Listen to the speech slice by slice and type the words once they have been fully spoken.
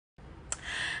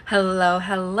Hello,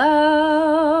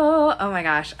 hello. Oh my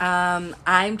gosh.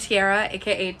 I'm Tiara,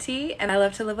 aka T, and I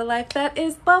love to live a life that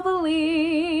is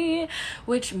bubbly,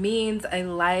 which means a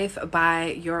life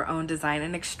by your own design,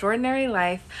 an extraordinary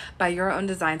life by your own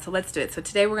design. So let's do it. So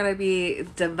today we're going to be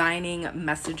divining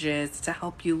messages to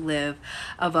help you live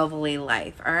a bubbly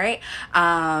life. All right.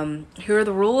 Here are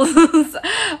the rules.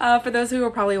 For those who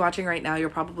are probably watching right now, you're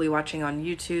probably watching on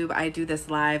YouTube. I do this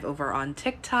live over on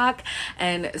TikTok.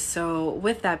 And so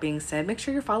with that being said, make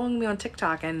sure you're following me on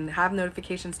TikTok and have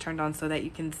notifications turned on so that you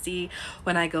can see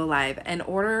when I go live. In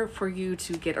order for you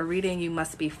to get a reading, you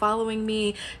must be following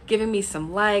me, giving me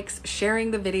some likes,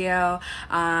 sharing the video,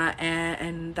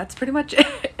 and that's pretty much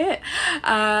it.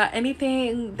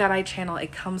 Anything that I channel,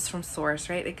 it comes from source,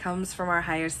 right? It comes from our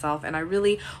higher self, and I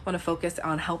really want to focus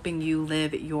on helping you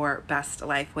live your best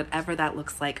life, whatever that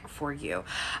looks like for you.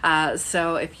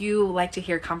 So if you like to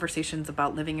hear conversations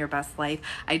about living your best life,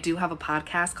 I do have a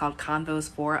podcast called Convos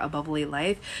for A Bubbly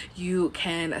Life. You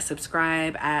can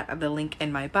subscribe at the link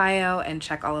in my bio and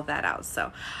check all of that out.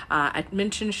 So I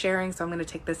mentioned sharing, so I'm going to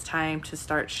take this time to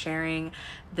start sharing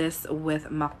this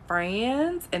with my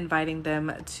friends, inviting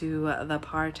them to the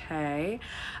party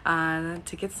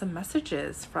to get some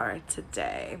messages for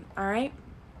today. All right.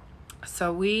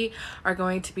 So we are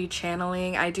going to be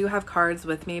channeling. I do have cards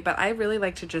with me, but I really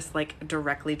like to just like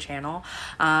directly channel,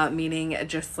 meaning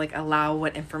just like allow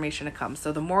what information to come.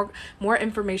 So the more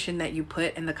information that you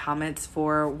put in the comments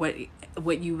for what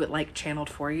you would like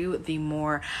channeled for you, the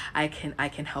more I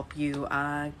can help you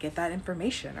get that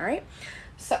information. All right.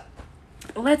 So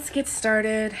let's get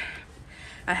started.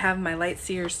 I have my Light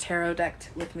Seers Tarot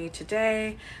deck with me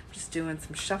today. I'm just doing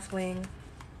some shuffling.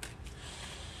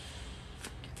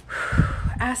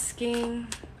 Asking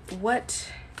what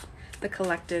the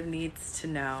collective needs to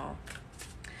know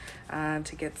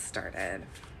to get started.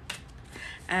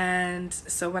 And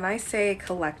so when I say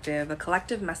collective, a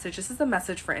collective message, this is a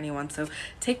message for anyone. So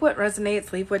take what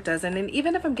resonates, leave what doesn't. And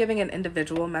even if I'm giving an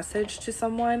individual message to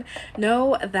someone,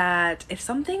 know that if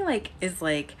something is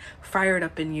fired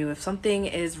up in you, if something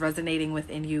is resonating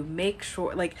within you, make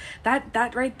sure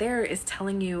that right there is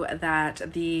telling you that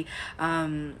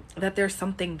that there's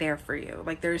something there for you.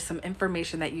 Like there's some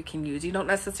information that you can use. You don't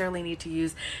necessarily need to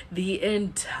use the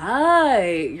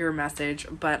entire message,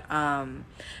 but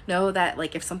know that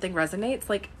if something resonates,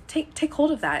 take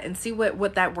hold of that and see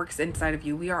what that works inside of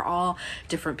you. We are all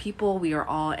different people. We are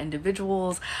all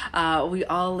individuals. We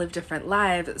all live different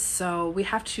lives. So we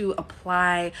have to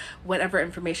apply whatever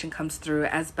information comes through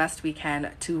as best we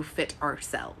can to fit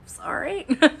ourselves. All right.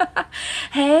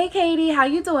 Hey, Katie, how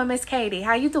you doing, Miss Katie?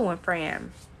 How you doing,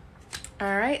 friend?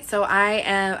 All right, so I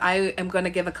am going to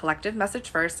give a collective message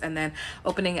first and then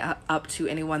opening up to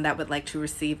anyone that would like to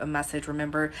receive a message.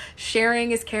 Remember, sharing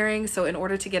is caring. So in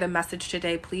order to get a message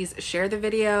today, please share the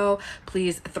video.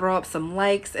 Please throw up some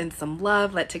likes and some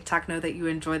love. Let TikTok know that you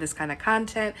enjoy this kind of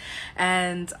content.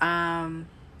 And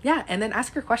yeah, and then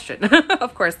ask your question.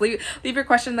 Of course, leave your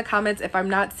question in the comments. If I'm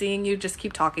not seeing you, just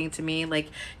keep talking to me.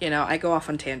 I go off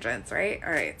on tangents, right?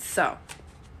 All right, so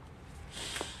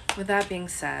with that being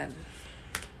said,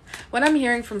 what I'm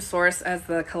hearing from source as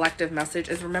the collective message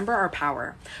is remember our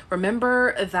power.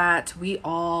 Remember that we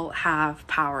all have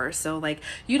power. So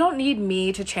you don't need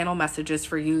me to channel messages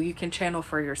for you. You can channel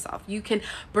for yourself. You can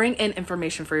bring in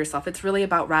information for yourself. It's really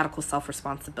about radical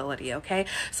self-responsibility. Okay.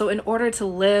 So in order to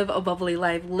live a bubbly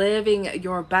life, living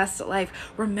your best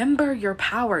life, remember your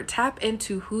power, tap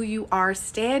into who you are,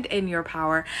 stand in your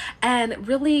power, and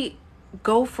really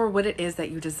go for what it is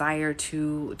that you desire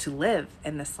to live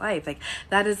in this life.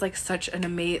 That is such an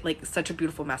amazing, such a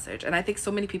beautiful message. And I think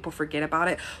so many people forget about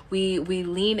it. We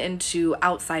lean into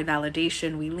outside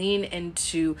validation. We lean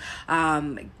into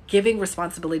giving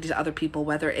responsibility to other people,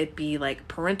 whether it be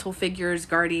parental figures,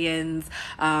 guardians,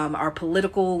 our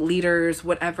political leaders,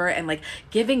 whatever, and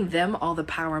giving them all the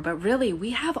power. But really, we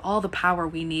have all the power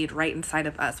we need right inside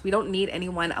of us. We don't need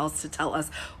anyone else to tell us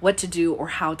what to do or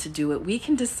how to do it. We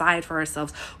can decide for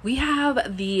ourselves. We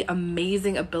have the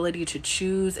amazing ability to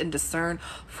choose and discern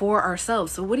for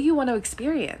ourselves. So what do you want to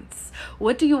experience?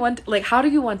 What do you want? How do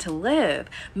you want to live?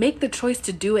 Make the choice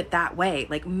to do it that way.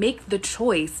 Make the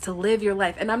choice to live your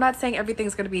life. And I'm not saying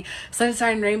everything's going to be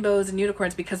sunshine, rainbows, and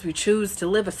unicorns because we choose to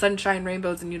live a sunshine,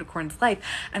 rainbows, and unicorns life.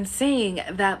 I'm saying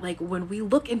that when we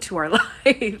look into our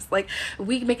lives,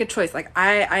 we make a choice.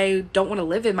 I don't want to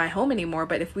live in my home anymore,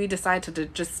 but if we decide to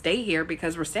just stay here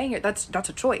because we're staying here, that's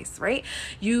a choice, right?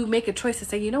 You make a choice to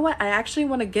say, you know what? I actually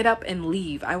want to get up and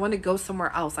leave. I want to go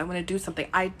somewhere else. I want to do something.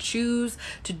 I choose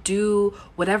to do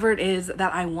whatever it is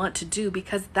that I want to do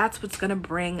because that's what's going to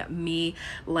bring me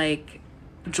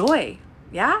joy.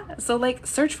 Yeah. So like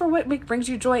search for what brings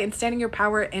you joy and stand in your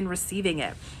power and receiving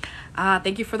it.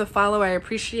 Thank you for the follow. I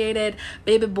appreciate it.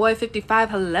 Baby boy 55,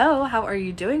 hello. How are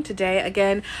you doing today?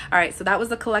 Again, all right, so that was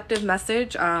the collective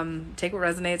message. Take what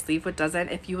resonates, leave what doesn't.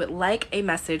 If you would like a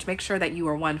message, make sure that you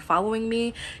are one, following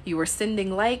me, you are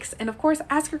sending likes, and of course,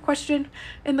 ask your question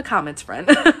in the comments, friend.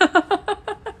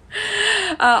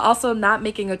 Also, not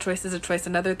making a choice is a choice.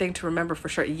 Another thing to remember for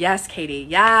sure. Yes, Katie.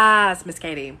 Yes, Miss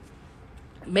Katie.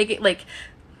 Make it like,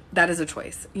 that is a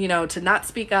choice, you know, to not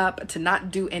speak up, to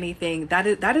not do anything. That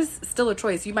is still a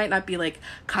choice. You might not be like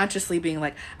consciously being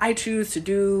like, I choose to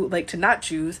do, like, to not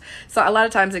choose. So a lot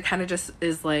of times it kind of just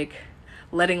is like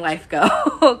letting life go.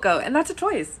 And that's a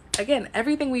choice. Again,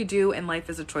 everything we do in life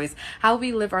is a choice. How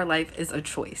we live our life is a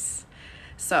choice.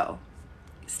 So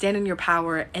stand in your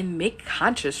power and make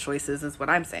conscious choices is what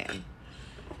I'm saying.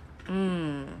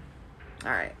 All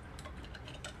right.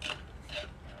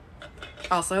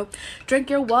 Also, drink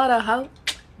your water, ho.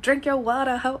 Drink your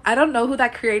water, ho. I don't know who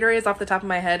that creator is off the top of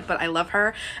my head, but I love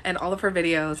her and all of her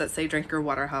videos that say drink your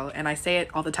water, ho. And I say it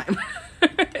all the time.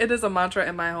 It is a mantra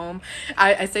in my home.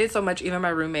 I say it so much, even my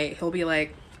roommate, he'll be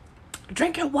like,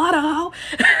 drink your water, ho.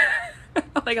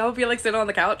 Like, I'll be like sitting on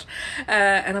the couch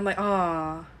and I'm like,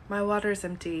 oh, my water's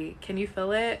empty. Can you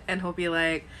fill it? And he'll be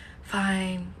like,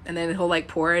 fine. And then he'll like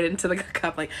pour it into the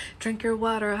cup, like, drink your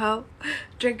water, ho.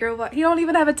 Drink your water. He don't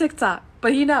even have a TikTok,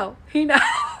 but he know.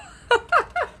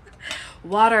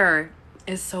 Water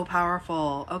is so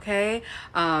powerful, okay?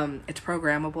 It's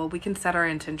programmable. We can set our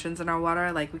intentions in our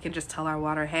water. Like, we can just tell our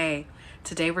water, hey,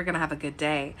 today we're gonna have a good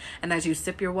day. And as you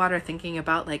sip your water, thinking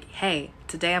about like, hey,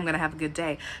 today I'm gonna have a good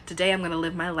day. Today I'm gonna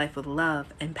live my life with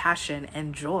love and passion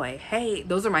and joy. Hey,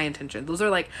 those are my intentions. Those are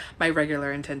like my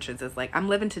regular intentions. Is like, I'm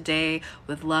living today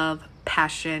with love,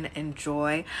 passion, and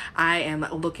joy. I am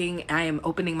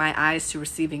opening my eyes to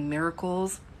receiving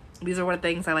miracles. These are what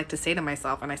things I like to say to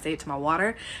myself, and I say it to my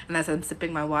water. And as I'm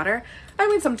sipping my water, I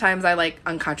mean, sometimes I like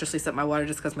unconsciously sip my water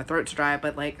just because my throat's dry,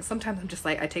 but like sometimes I'm just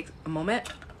like, I take a moment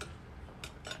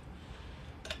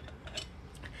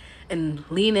and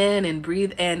lean in and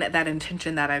breathe in that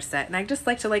intention that I've set. And I just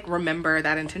like to like remember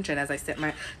that intention as I sip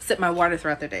my water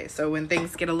throughout the day. So when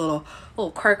things get a little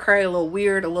cray, a little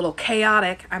weird, a little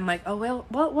chaotic, I'm like, oh,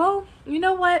 well, you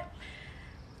know what?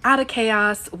 Out of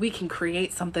chaos, we can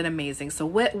create something amazing. So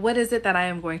what is it that I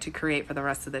am going to create for the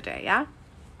rest of the day? Yeah?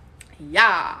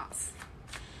 Yes.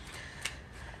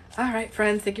 All right,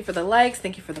 friends, thank you for the likes.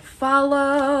 Thank you for the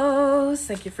follows.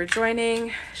 Thank you for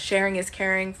joining. Sharing is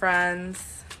caring,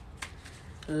 friends.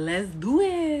 Let's do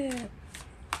it.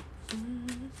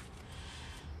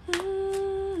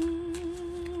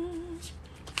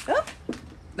 Oh,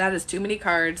 that is too many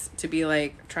cards to be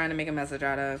like trying to make a message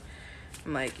out of.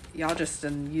 I'm like, y'all just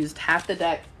used half the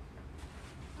deck.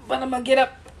 But I'm gonna get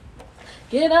up.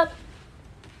 Get up.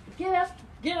 Get up.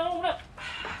 Get on up.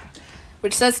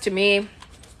 Which says to me,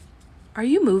 are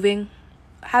you moving?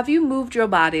 Have you moved your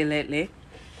body lately?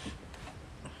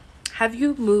 Have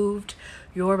you moved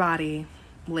your body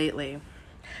lately?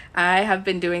 I have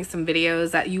been doing some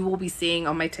videos that you will be seeing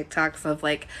on my TikToks of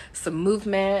like some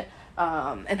movement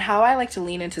and how I like to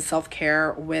lean into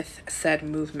self-care with said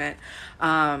movement.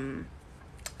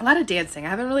 A lot of dancing. I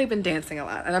haven't really been dancing a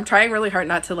lot, and I'm trying really hard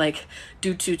not to like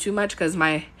do too much because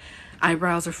my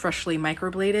eyebrows are freshly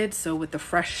microbladed. So with the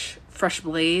fresh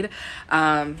blade,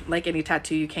 like any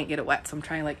tattoo, you can't get it wet. So I'm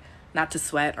trying like not to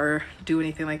sweat or do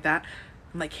anything like that.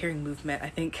 I'm like hearing movement. I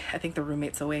think the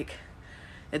roommate's awake.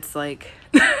 It's like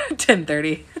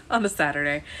 10:30 on a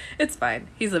Saturday. It's fine.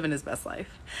 He's living his best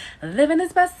life. Living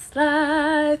his best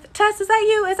life. Tess, is that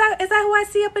you? Is that who I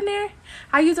see up in there?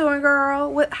 How you doing,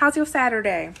 girl? How's your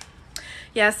Saturday?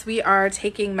 Yes, we are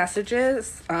taking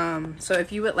messages. So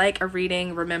if you would like a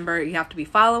reading, remember you have to be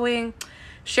following.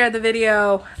 Share the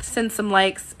video, send some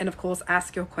likes, and of course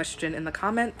ask your question in the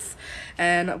comments,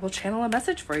 and we'll channel a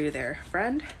message for you there,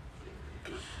 friend.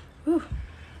 Ooh.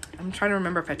 I'm trying to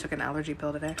remember if I took an allergy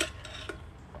pill today.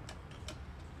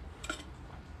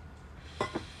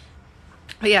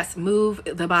 But yes, move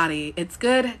the body. It's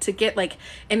good to get like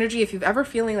energy. If you've ever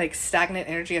feeling like stagnant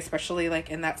energy, especially like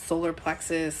in that solar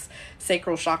plexus,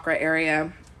 sacral chakra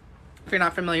area. If you're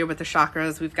not familiar with the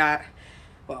chakras, we've got,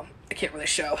 well, I can't really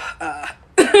show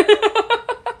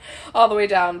all the way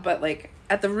down, but like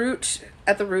at the root,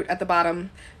 at the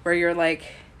bottom, where you're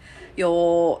like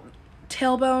your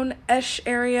tailbone-ish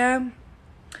area,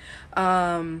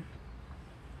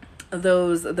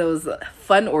 those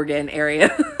fun organ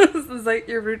areas is like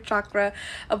your root chakra.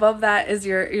 Above that is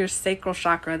your sacral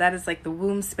chakra. That is like the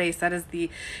womb space. That is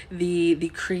the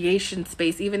creation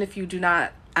space. Even if you do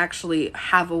not actually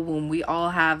have a womb. We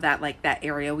all have that, like that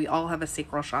area. We all have a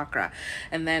sacral chakra.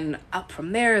 And then up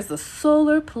from there is the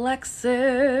solar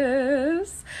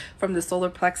plexus. From the solar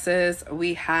plexus,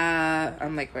 we have,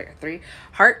 I'm like, wait, 3?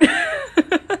 Heart.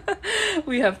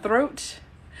 We have throat.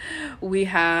 We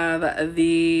have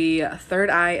the third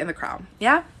eye and the crown.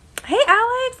 Yeah. Hey,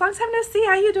 Alex. Long time no see.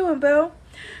 How you doing, boo?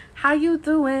 How you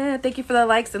doing? Thank you for the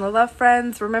likes and the love,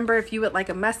 friends. Remember, if you would like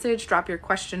a message, drop your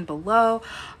question below.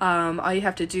 All you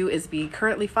have to do is be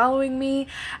currently following me,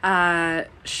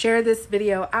 share this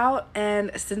video out,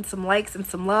 and send some likes and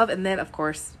some love. And then, of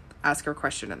course, ask your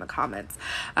question in the comments.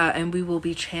 And we will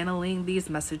be channeling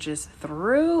these messages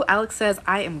through. Alex says,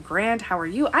 I am grand. How are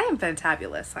you? I am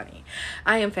fantabulous, honey.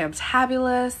 I am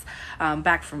fantabulous.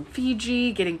 Back from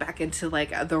Fiji, getting back into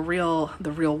like the real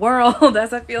world,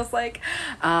 as it feels like.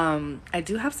 I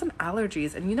do have some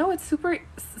allergies, and you know, it's super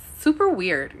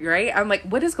weird, right? I'm like,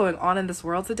 what is going on in this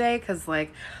world today? Because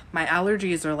like my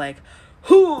allergies are like,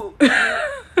 whoo.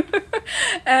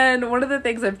 And one of the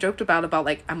things I've joked about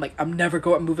like, I'm never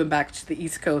moving back to the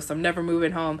East Coast. I'm never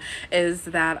moving home, is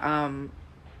that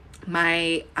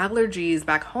my allergies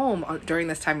back home during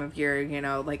this time of year, you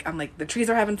know, like I'm like, the trees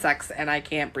are having sex and I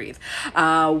can't breathe.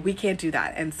 We can't do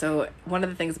that. And so one of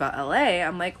the things about LA,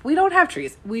 I'm like, we don't have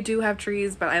trees. We do have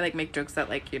trees, but I like make jokes that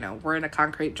like, you know, we're in a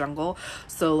concrete jungle,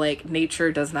 so like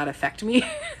nature does not affect me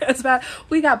as bad.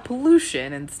 We got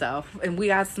pollution and stuff, and we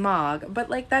got smog, but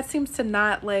like that seems to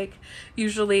not like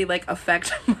usually like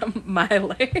affect my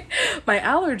like my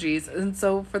allergies. And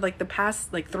so for like the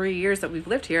past like 3 years that we've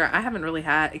lived here, I haven't really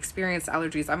had experienced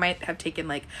allergies. I might have taken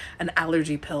like an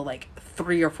allergy pill like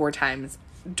 3 or 4 times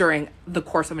during the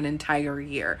course of an entire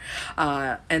year,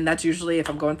 and that's usually if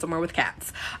I'm going somewhere with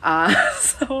cats.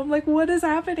 So I'm like, what is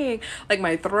happening? Like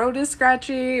my throat is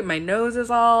scratchy, my nose is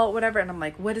all whatever, and I'm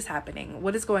like, what is happening?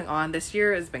 What is going on? This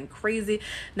year has been crazy.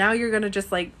 Now you're gonna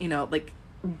just like, you know, like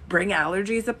bring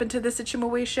allergies up into this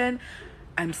situation.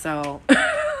 I'm so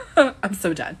I'm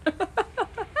so done.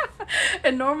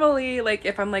 And normally, like,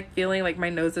 if I'm, like, feeling like my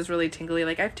nose is really tingly,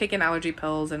 like, I've taken allergy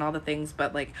pills and all the things,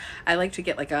 but, like, I like to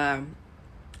get, like, a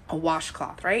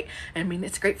washcloth, right? I mean,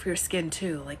 it's great for your skin,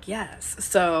 too. Like, yes.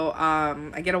 So,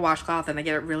 I get a washcloth, and I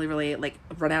get it really, really, like,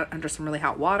 run out under some really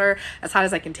hot water, as hot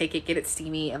as I can take it, get it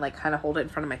steamy, and, like, kind of hold it in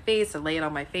front of my face, and lay it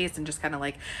on my face, and just kind of,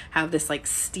 like, have this, like,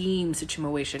 steam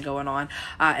situation going on.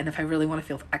 And if I really want to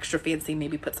feel extra fancy,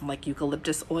 maybe put some, like,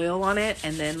 eucalyptus oil on it,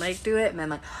 and then, like, do it, and then,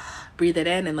 like, breathe it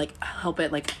in and like help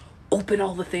it like open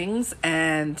all the things.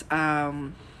 And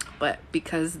but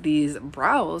because these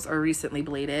brows are recently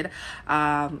bladed,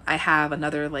 I have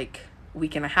another like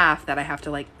week and a half that I have to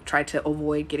like try to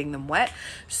avoid getting them wet.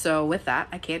 So with that,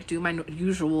 I can't do my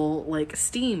usual like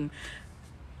steam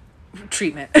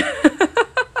treatment.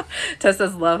 Tess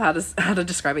says, love how to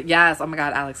describe it. Yes. Oh my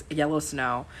god, Alex, yellow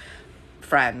snow,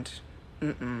 friend.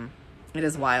 It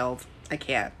is wild. I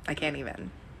can't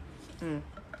even.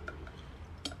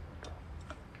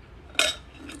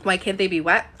 Why can't they be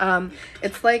wet?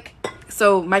 It's like,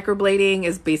 so microblading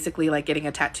is basically like getting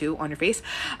a tattoo on your face.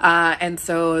 And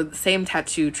so the same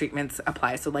tattoo treatments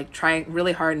apply. So like trying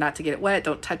really hard not to get it wet.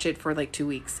 Don't touch it for like 2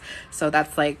 weeks. So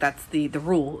that's the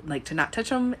rule, like to not touch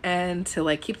them and to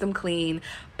like keep them clean,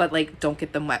 but like don't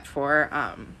get them wet for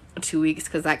 2 weeks,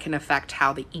 because that can affect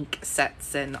how the ink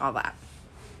sets and all that.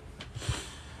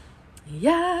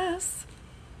 Yes.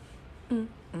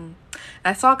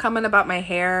 I saw a comment about my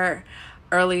hair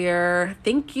earlier.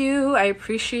 Thank you. I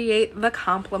appreciate the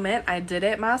compliment. I did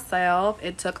it myself.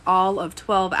 It took all of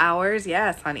 12 hours.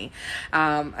 Yes, honey.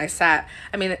 I sat,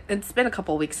 I mean, it's been a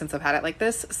couple weeks since I've had it like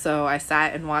this. So I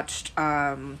sat and watched,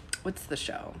 what's the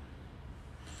show?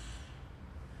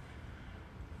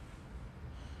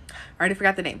 I already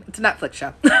forgot the name. It's a Netflix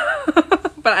show.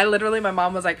 But I literally, my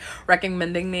mom was like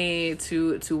recommending me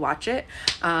to watch it.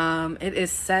 It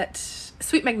is set,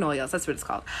 Sweet Magnolias, that's what it's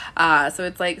called. So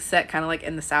it's like set kind of like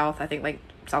in the South, I think like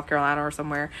South Carolina or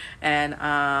somewhere. And and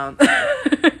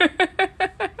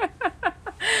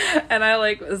I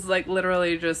like was like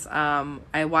literally just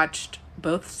I watched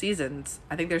both seasons.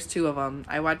 I think there's 2 of them.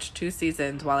 I watched 2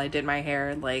 seasons while I did my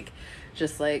hair, like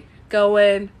just like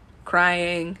going,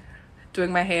 crying,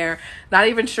 doing my hair. Not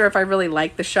even sure if I really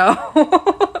like the show.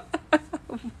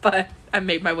 But I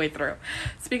made my way through.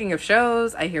 Speaking of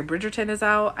shows, I hear Bridgerton is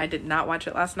out. I did not watch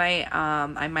it last night.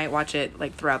 I might watch it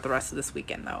like throughout the rest of this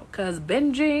weekend though, because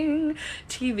binging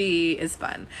TV is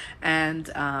fun. And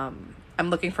I'm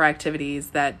looking for activities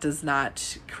that does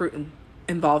not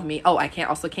involve me. Oh, I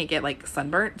can't get like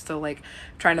sunburnt. So like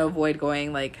trying to avoid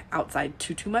going like outside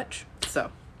too much.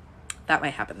 So that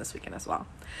might happen this weekend as well.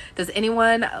 Does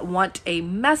anyone want a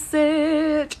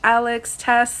message? Alex,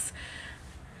 Tess,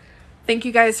 thank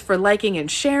you guys for liking and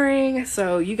sharing.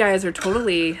 So you guys are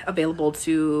totally available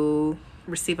to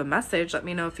receive a message. Let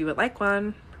me know if you would like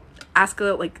one. Ask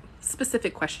a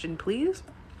specific question, please.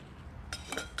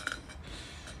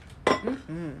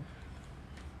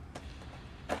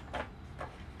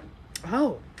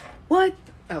 Oh, what?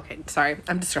 Okay, sorry,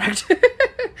 I'm distracted.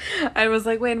 I was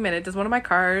like, wait a minute, does one of my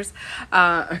cards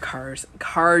with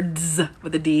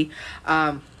a D,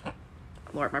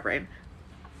 Lord, my brain.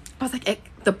 I was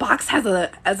like, the box has a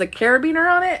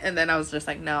carabiner on it, and then I was just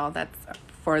like, no, that's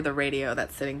for the radio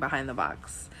that's sitting behind the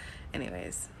box.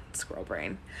 Anyways, squirrel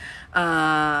brain.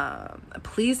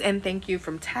 Please and thank you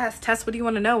from Tess. Tess, what do you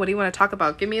want to know? What do you want to talk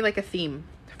about? Give me a theme,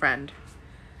 friend.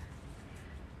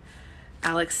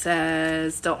 Alex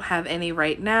says, don't have any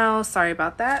right now. Sorry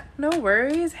about that. No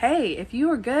worries. Hey, if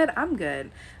you are good, I'm good.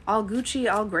 All Gucci,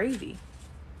 all gravy.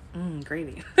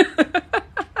 Gravy.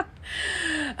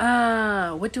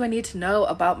 What do I need to know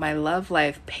about my love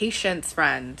life? Patience,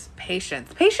 friend.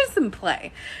 Patience. Patience and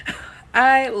play.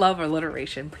 I love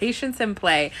alliteration. Patience and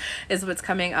play is what's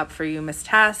coming up for you, Miss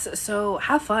Tass. So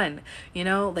have fun.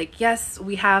 Yes,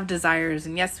 we have desires,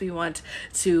 and yes, we want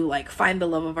to find the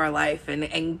love of our life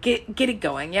and get it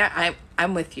going. Yeah,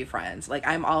 I'm with you, friends.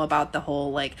 I'm all about the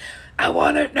whole I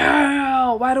want it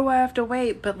now. Why do I have to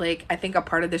wait? But I think a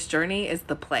part of this journey is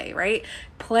the play, right?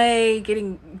 Play,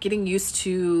 getting used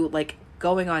to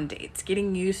going on dates,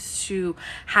 getting used to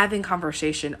having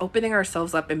conversation, opening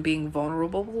ourselves up and being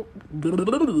vulnerable.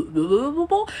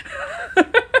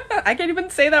 I can't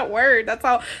even say that word. That's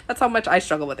how much I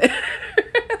struggle with it.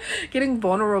 Getting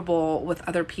vulnerable with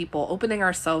other people, opening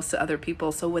ourselves to other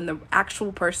people. So when the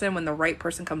right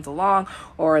person comes along,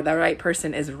 or the right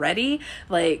person is ready,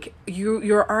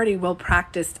 you're already well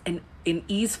practiced and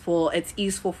easeful. It's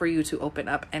easeful for you to open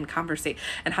up and conversate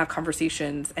and have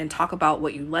conversations and talk about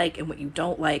what you like and what you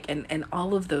don't like and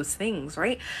all of those things,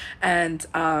 right? And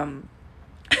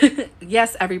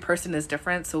yes, every person is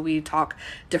different, so we talk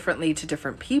differently to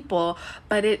different people,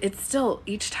 but it's still,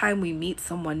 each time we meet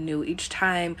someone new, each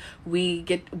time we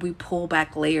pull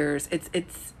back layers, it's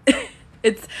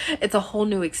it's a whole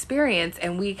new experience,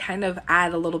 and we kind of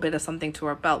add a little bit of something to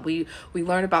our belt. We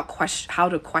learn about how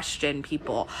to question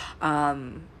people,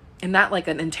 in not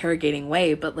an interrogating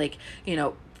way, but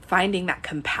finding that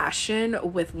compassion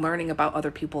with learning about other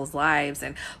people's lives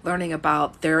and learning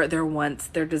about their wants,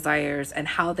 their desires, and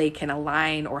how they can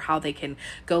align or how they can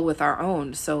go with our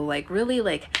own. So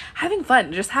really having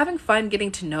fun, just having fun,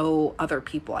 getting to know other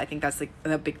people. I think that's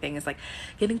the big thing is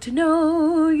getting to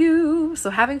know you. So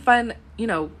having fun,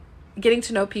 getting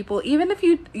to know people, even if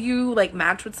you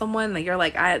match with someone you're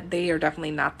they are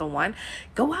definitely not the one,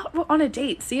 go out on a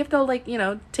date, see if they'll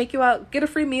take you out, get a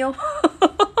free meal.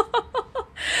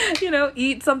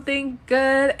 Eat something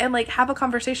good and have a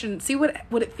conversation, see what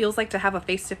it feels like to have a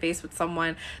face-to-face with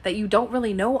someone that you don't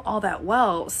really know all that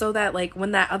well, so that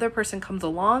when that other person comes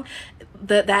along,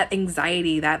 that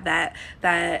anxiety that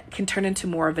can turn into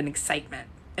more of an excitement,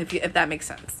 if that makes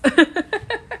sense.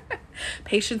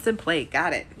 Patience and play.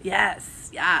 Got it.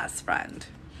 Yes, friend.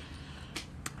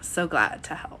 So glad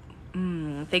to help.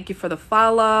 Thank you for the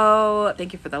follow.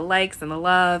 Thank you for the likes and the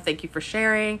love. Thank you for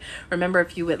sharing. Remember,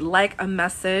 if you would like a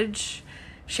message,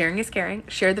 sharing is caring.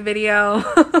 Share the video.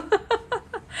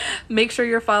 Make sure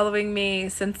you're following me.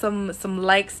 Send some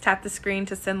likes. Tap the screen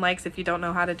to send likes if you don't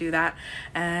know how to do that.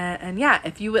 And yeah,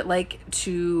 if you would like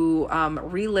to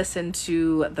re-listen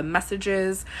to the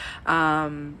messages,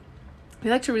 if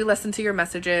you'd like to re-listen to your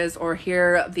messages or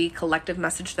hear the collective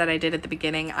message that I did at the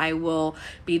beginning, I will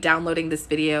be downloading this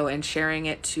video and sharing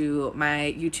it to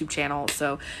my YouTube channel,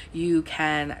 so you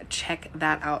can check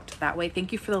that out that way.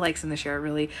 Thank you for the likes and the share. I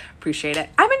really appreciate it.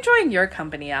 I'm enjoying your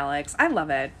company, Alex. I love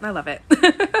it.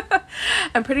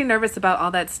 I'm pretty nervous about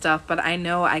all that stuff, but I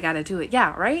know I gotta do it.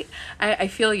 Yeah, right? I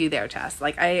feel you there, Tess.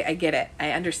 I get it.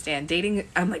 I understand. Dating,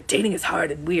 I'm dating is hard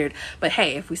and weird. But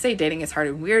hey, if we say dating is hard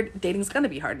and weird, dating's gonna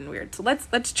be hard and weird. So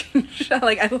let's change.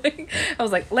 I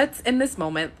was let's, in this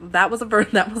moment, that was a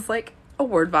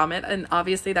word vomit, and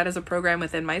obviously that is a program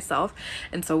within myself,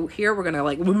 and so here we're gonna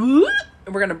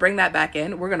we're gonna bring that back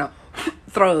in. We're gonna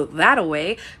throw that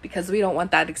away because we don't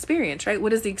want that experience, right?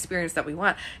 What is the experience that we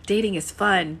want? Dating is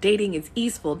fun. Dating is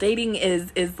easeful. Dating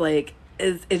is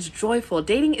joyful.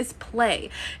 Dating is play.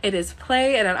 It is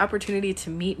play and an opportunity to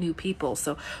meet new people.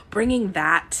 So bringing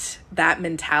that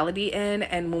mentality in,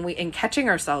 and catching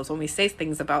ourselves when we say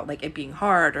things about it being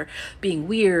hard or being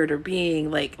weird or being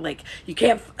you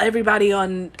can't, everybody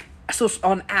on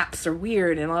on apps are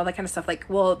weird and all that kind of stuff. Like,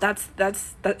 well,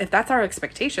 if that's our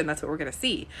expectation, that's what we're going to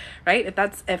see, right? If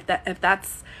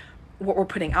that's what we're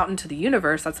putting out into the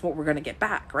universe, that's what we're going to get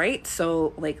back, right?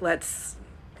 So like, let's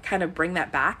kind of bring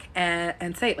that back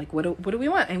and say, like, what do we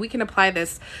want? And we can apply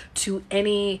this to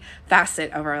any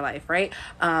facet of our life, right?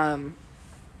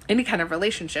 Any kind of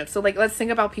relationship. So like, let's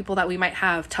think about people that we might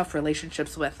have tough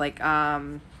relationships with, like, I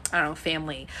don't know,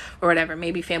 family or whatever.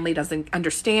 Maybe family doesn't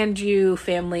understand you.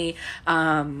 Family,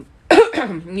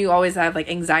 you always have like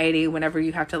anxiety whenever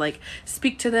you have to like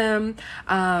speak to them.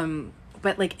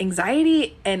 But like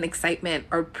anxiety and excitement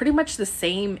are pretty much the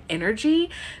same energy.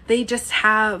 They just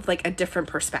have like a different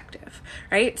perspective,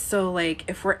 right? So like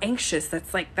if we're anxious,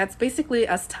 that's basically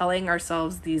us telling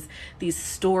ourselves these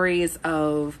stories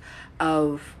of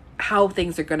how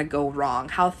things are going to go wrong,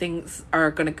 how things are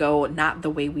going to go not the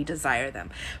way we desire them.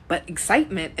 But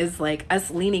excitement is like us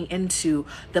leaning into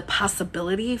the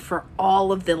possibility for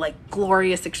all of the like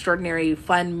glorious, extraordinary,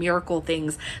 fun, miracle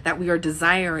things that we are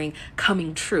desiring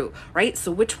coming true, right?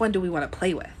 So which one do we want to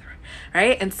play with?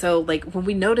 Right? And so like when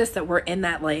we notice that we're in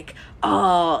that like,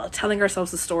 telling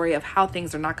ourselves the story of how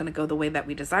things are not going to go the way that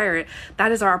we desire it,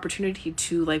 that is our opportunity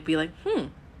to like be like,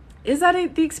 is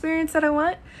that the experience that I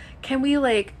want? Can we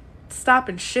like stop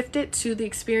and shift it to the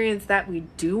experience that we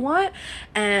do want,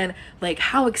 and like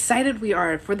how excited we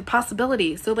are for the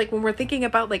possibility. So like when we're thinking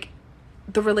about like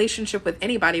the relationship with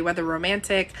anybody, whether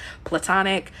romantic,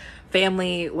 platonic,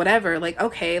 family, whatever, like,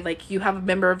 okay, like you have a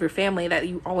member of your family that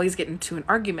you always get into an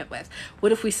argument with.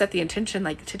 What if we set the intention,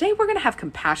 like today we're going to have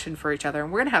compassion for each other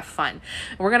and we're going to have fun.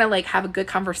 And we're going to like have a good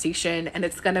conversation, and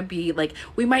it's going to be like,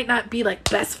 we might not be like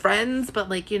best friends, but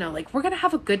like, you know, like we're going to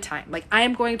have a good time. Like I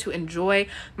am going to enjoy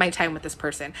my time with this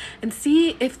person, and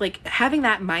see if like having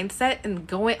that mindset and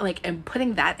going like, and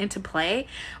putting that into play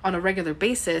on a regular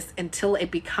basis until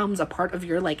it becomes a part of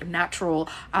your like natural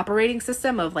operating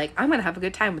system of like, I'm going to have a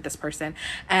good time with this person,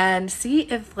 and see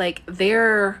if like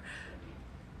their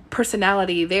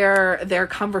personality, their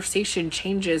conversation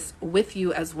changes with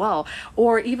you as well,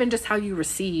 or even just how you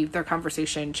receive their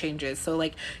conversation changes. So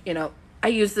like, you know, I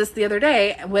used this the other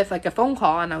day with like a phone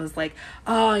call, and I was like,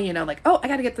 I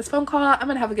got to get this phone call. I'm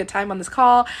going to have a good time on this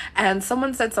call. And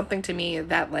someone said something to me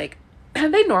that like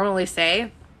they normally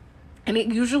say, and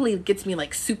it usually gets me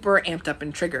like super amped up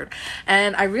and triggered.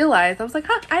 And I realized, I was like,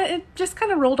 it just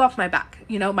kind of rolled off my back.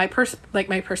 You know, my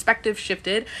perspective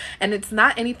shifted, and it's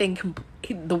not anything,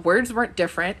 the words weren't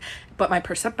different, but my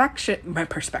perspective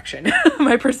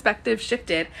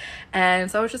shifted.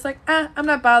 And so I was just like, I'm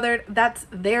not bothered. That's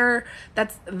their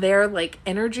like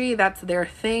energy. That's their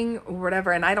thing, or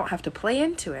whatever. And I don't have to play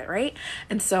into it. Right.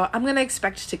 And so I'm going to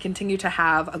expect to continue to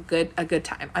have a good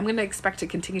time. I'm going to expect to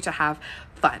continue to have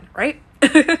fun. Right.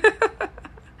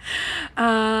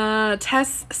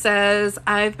 Tess says,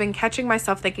 I've been catching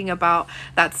myself thinking about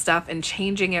that stuff and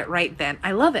changing it right then.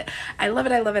 I love it.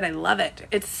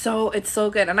 It's so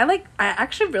good. And I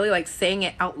actually really like saying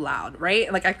it out loud,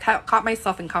 right? Like I caught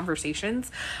myself in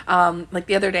conversations. Like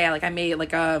the other day, I made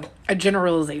like a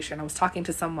generalization. I was talking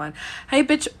to someone. Hey,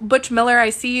 Butch Miller, I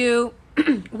see you.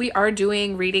 We are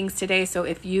doing readings today, so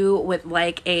if you would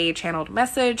like a channeled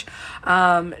message,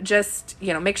 just,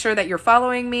 you know, make sure that you're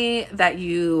following me, that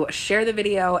you share the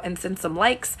video and send some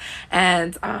likes,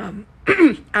 and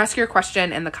ask your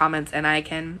question in the comments, and I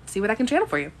can see what I can channel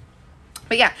for you.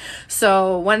 But yeah,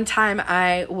 so one time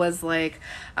I was like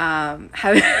having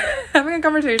a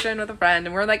conversation with a friend,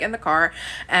 and we're like in the car,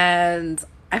 and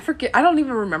I don't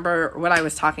even remember what I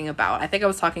was talking about. I think I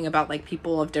was talking about like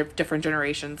people of different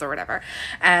generations or whatever,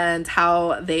 and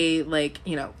how they like,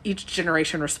 you know, each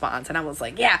generation responds. And I was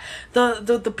like, yeah,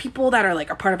 the people that are like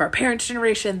a part of our parents'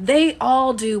 generation, they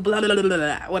all do blah, blah, blah, blah,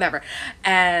 blah, whatever.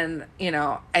 And, you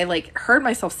know, I like heard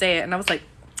myself say it, and I was like,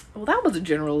 well, that was a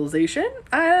generalization.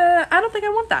 I don't think I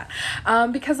want that.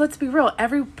 Because let's be real,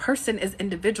 every person is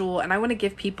individual, and I want to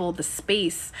give people the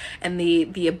space and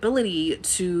the ability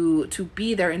to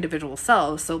be their individual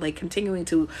selves. So like continuing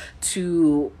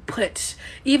to put,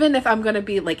 even if I'm going to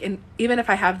be like, even if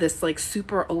I have this like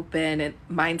super open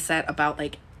mindset about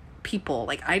like people,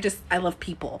 like I love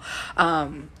people.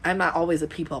 I'm not always a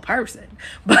people person,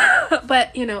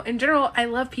 but you know, in general, I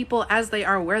love people as they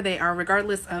are, where they are,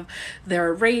 regardless of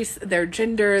their race, their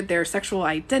gender, their sexual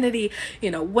identity, you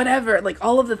know, whatever, like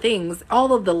all of the things,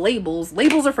 all of the labels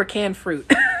are for canned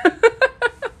fruit.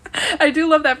 I do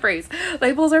love that phrase.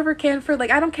 Labels are for canned fruit.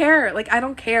 Like, I don't care. Like,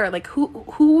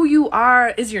 who you are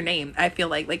is your name. I feel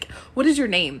like, what is your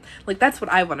name? Like, that's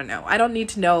what I want to know. I don't need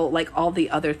to know, like, all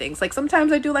the other things. Like,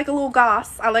 sometimes I do like a little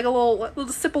goss. I like a little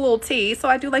sip a little tea. So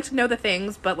I do like to know the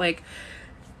things. But, like,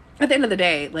 at the end of the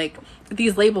day, like,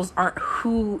 these labels aren't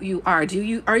who you are.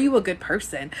 Are you a good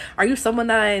person? Are you someone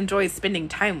that I enjoy spending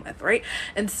time with, right?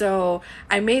 And so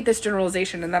I made this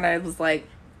generalization, and then I was like,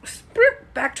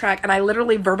 backtrack, and I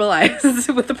literally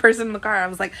verbalized with the person in the car. I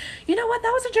was like, you know what?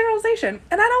 That was a generalization,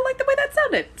 and I don't like the way that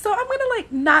sounded. So I'm gonna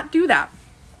like not do that.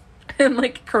 And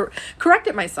like correct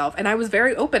it myself. And I was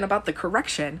very open about the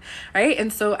correction, right?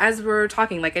 And so as we're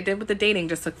talking, like I did with the dating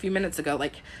just a few minutes ago,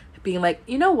 like being like,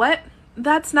 you know what?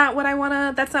 That's not what I want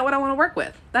to work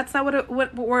with. That's not what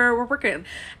we're working.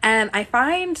 And I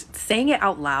find saying it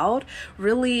out loud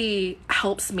really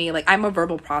helps me. Like, I'm a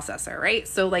verbal processor, right?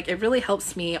 So like, it really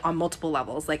helps me on multiple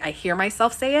levels. Like, I hear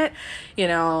myself say it, you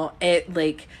know, it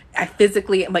like, I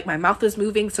physically, like, my mouth is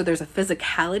moving. So there's a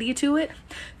physicality to it.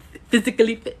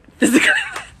 Physically,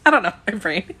 I don't know, my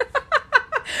brain.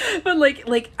 But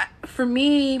like for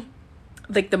me,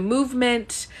 like the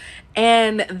movement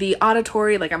and the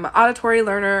auditory, like I'm an auditory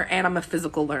learner and I'm a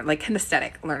physical learner, like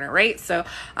kinesthetic learner, right? So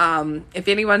if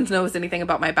anyone knows anything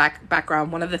about my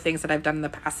background, one of the things that I've done in the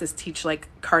past is teach like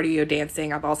cardio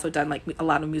dancing. I've also done like a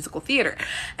lot of musical theater,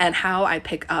 and how I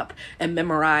pick up and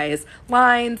memorize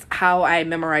lines, how I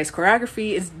memorize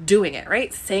choreography is doing it,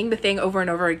 right? Saying the thing over and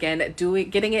over again,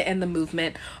 getting it in the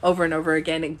movement over and over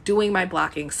again, doing my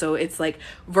blocking. So it's like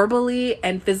verbally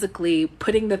and physically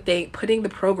putting the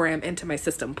program into my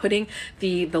system, putting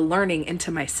the learning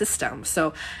into my system.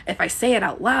 So if I say it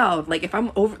out loud, like if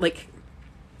I'm over, like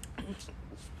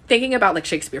thinking about like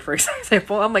Shakespeare, for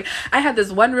example, I'm like, I had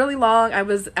this one really long, I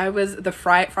was the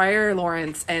Friar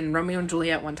Lawrence and Romeo and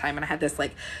Juliet one time, and I had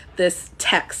this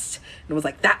text, and it was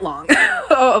like that long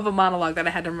of a monologue that I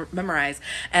had to memorize,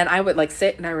 and I would like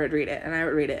sit and I would read it, and I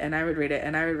would read it, and I would read it,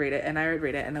 and I would read it, and I would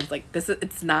read it, and I was like,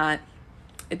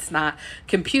 it's not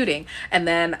computing. And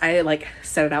then I like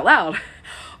said it out loud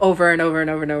over and over and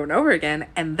over and over and over again.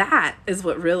 And that is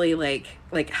what really like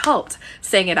helped,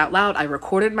 saying it out loud. I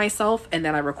recorded myself, and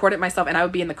then I recorded myself, and I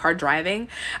would be in the car driving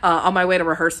on my way to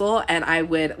rehearsal, and I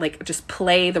would like just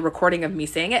play the recording of me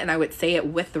saying it, and I would say it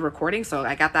with the recording. So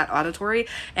I got that auditory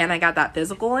and I got that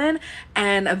physical in.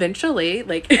 And eventually,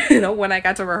 like, you know, when I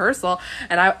got to rehearsal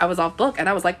and I was off book, and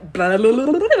I was like, blah, blah, blah,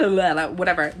 blah, blah, blah,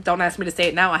 whatever. Don't ask me to say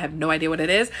it now. I have no idea what it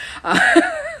is.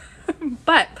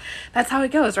 But that's how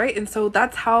it goes, right? And so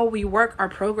that's how we work our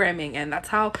programming, and that's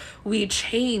how we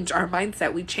change our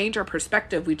mindset, we change our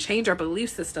perspective, we change our belief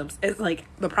systems. It's like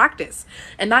the practice,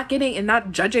 and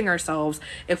not judging ourselves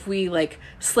if we like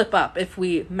slip up, if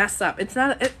we mess up.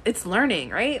 It's learning,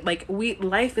 right? Like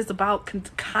life is about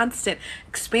constant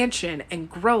expansion and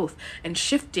growth and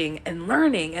shifting and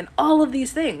learning and all of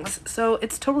these things. So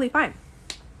it's totally fine.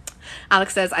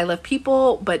 Alex says, I love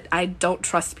people, but I don't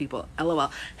trust people.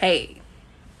 LOL. Hey,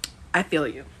 I feel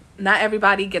you. Not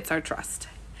everybody gets our trust,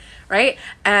 right?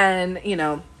 And, you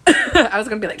know, I was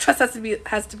going to be like, trust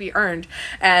has to be earned.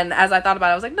 And as I thought about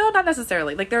it, I was like, no, not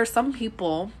necessarily. Like, there are some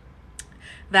people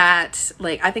that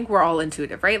like, I think we're all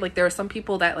intuitive, right? Like there are some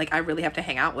people that like I really have to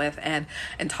hang out with and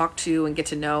talk to and get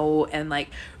to know and like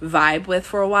vibe with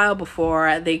for a while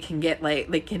before they can get like,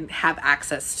 they can have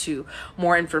access to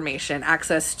more information,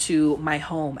 access to my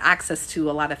home, access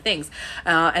to a lot of things.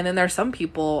 And then there's some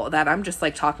people that I'm just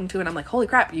like talking to and I'm like, holy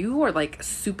crap, you are like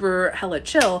super hella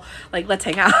chill. Like, let's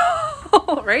hang out,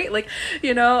 right? Like,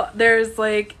 you know, there's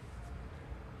like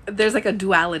a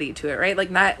duality to it, right?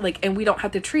 Like not like, and we don't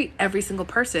have to treat every single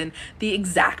person the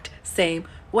exact same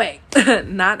way.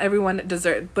 Not everyone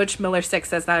Butch Miller 6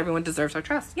 says not everyone deserves our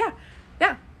trust. Yeah,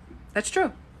 that's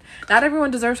true. Not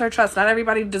everyone deserves our trust. Not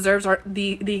everybody deserves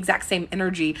the exact same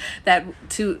energy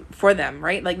for them,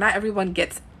 right? Like not everyone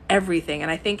gets everything.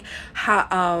 And I think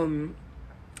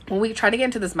when we try to get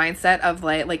into this mindset of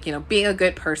like, you know, being a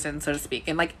good person, so to speak,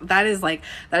 and like that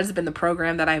has been the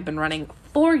program that I've been running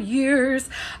for years.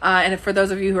 And for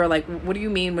those of you who are like, what do you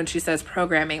mean when she says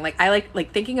programming? Like I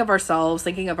like thinking of ourselves,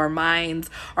 thinking of our minds,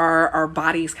 our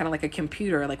bodies kind of like a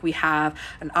computer. Like we have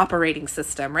an operating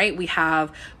system, right? We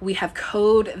have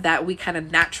code that we kind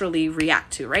of naturally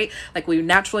react to, right? Like we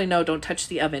naturally know don't touch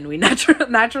the oven. We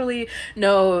naturally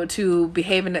know to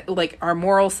behave in like our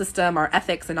moral system, our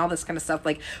ethics and all this kind of stuff.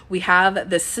 Like we have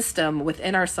this system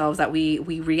within ourselves that we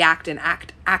react and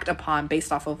act upon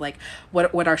based off of like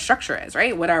what our structure is,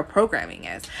 right? What our programming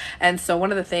is. And so one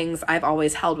of the things I've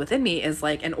always held within me is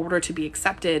like, in order to be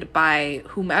accepted by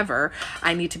whomever,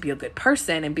 I need to be a good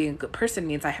person, and being a good person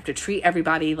means I have to treat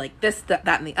everybody like this, that,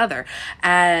 and the other.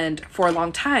 And for a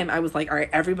long time, I was like, all right,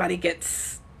 everybody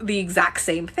gets the exact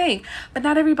same thing, but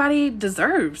not everybody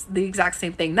deserves the exact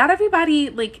same thing. Not everybody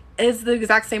like is the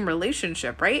exact same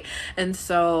relationship, right? And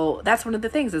so that's one of the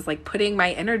things, is like putting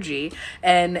my energy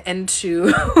and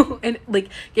into and like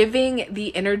giving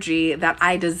the energy that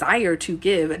I desire to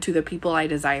give to the people I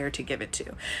desire to give it to.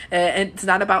 And it's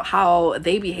not about how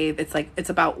they behave. It's like, it's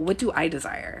about what do I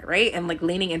desire, right? And like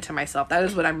leaning into myself. That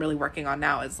is what I'm really working on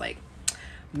now, is like,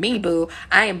 me boo,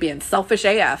 I am being selfish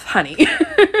AF, honey.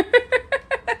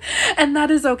 And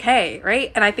that is okay,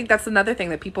 right? And I think that's another thing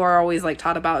that people are always like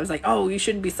taught about, is like, oh, you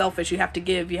shouldn't be selfish, you have to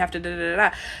give, you have to da da da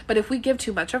da. But if we give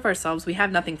too much of ourselves, we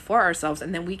have nothing for ourselves,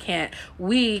 and then we can't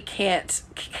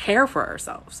care for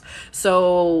ourselves.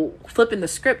 So flipping the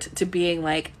script to being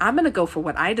like, I'm gonna go for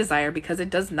what I desire, because it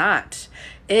does not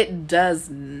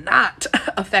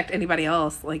affect anybody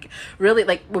else. Like really,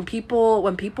 like when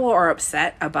people are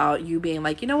upset about you being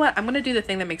like, you know what, I'm gonna do the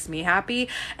thing that makes me happy,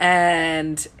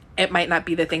 and it might not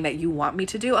be the thing that you want me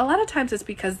to do. A lot of times it's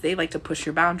because they like to push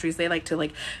your boundaries. They like to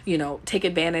like, you know, take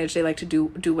advantage. They like to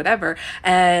do whatever.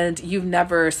 And you've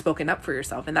never spoken up for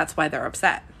yourself. And that's why they're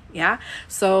upset. Yeah.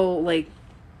 So like,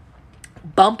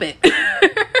 bump it.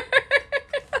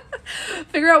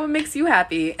 Figure out what makes you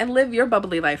happy and live your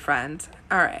bubbly life, friend.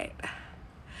 All right.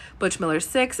 Butch Miller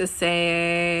 6 is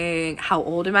saying, how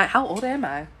old am I? How old am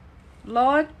I?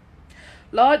 Lord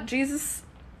Jesus.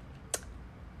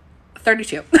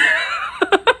 32. That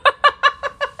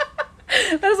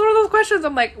is one of those questions.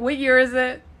 I'm like, what year is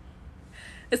it?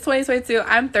 It's 2022.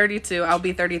 I'm 32. I'll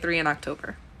be 33 in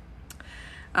October.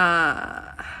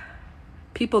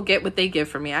 People get what they give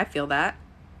for me. I feel that.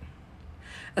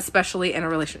 Especially in a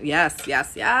relationship. Yes.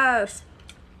 Yes,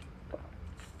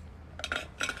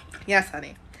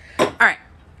 honey. All right.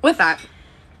 With that,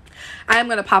 I am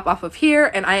going to pop off of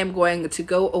here, and I am going to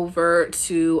go over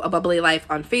to A Bubbly Life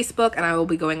on Facebook, and I will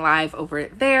be going live over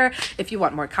there. If you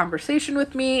want more conversation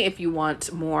with me, if you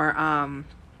want more,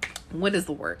 what is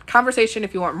the word? Conversation,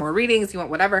 if you want more readings, you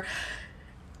want whatever,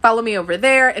 follow me over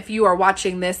there. If you are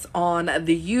watching this on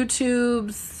the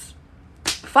YouTubes,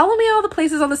 follow me all the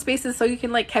places on the spaces so you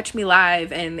can like catch me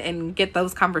live and get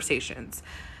those conversations.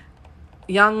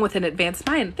 Young with an advanced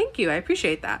mind. Thank you. I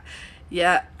appreciate that.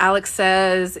 Yeah, Alex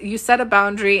says, you set a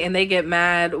boundary and they get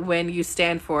mad when you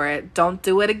stand for it. Don't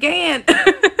do it again.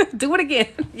 Do it again.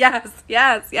 Yes.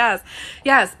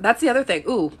 That's the other thing.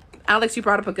 Ooh, Alex, you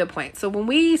brought up a good point. So when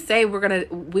we say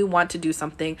we want to do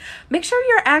something, make sure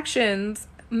your actions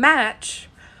match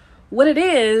what it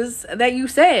is that you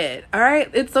said. All right.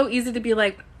 It's so easy to be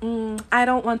like, I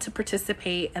don't want to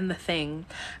participate in the thing.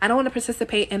 I don't want to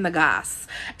participate in the goss.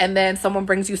 And then someone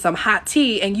brings you some hot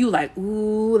tea and you like,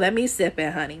 ooh, let me sip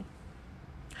it, honey.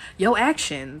 Your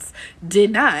actions did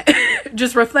not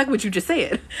just reflect what you just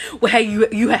said. Well, hey,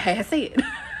 you had said.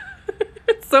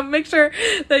 So make sure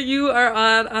that you are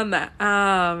on that.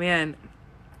 Oh, man.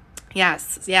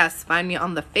 Yes. Find me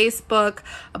on the Facebook,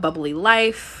 A Bubbly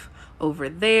Life. Over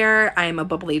there, I am a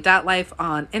bubbly.life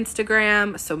on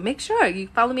Instagram. So make sure you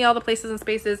follow me all the places and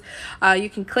spaces. You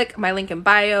can click my link in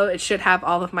bio. It should have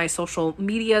all of my social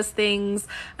medias things.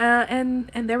 And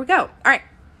there we go. All right.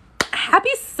 Happy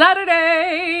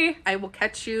Saturday. I will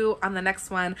catch you on the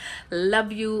next one.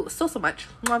 Love you so much.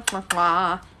 Mwah, mwah,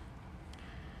 mwah.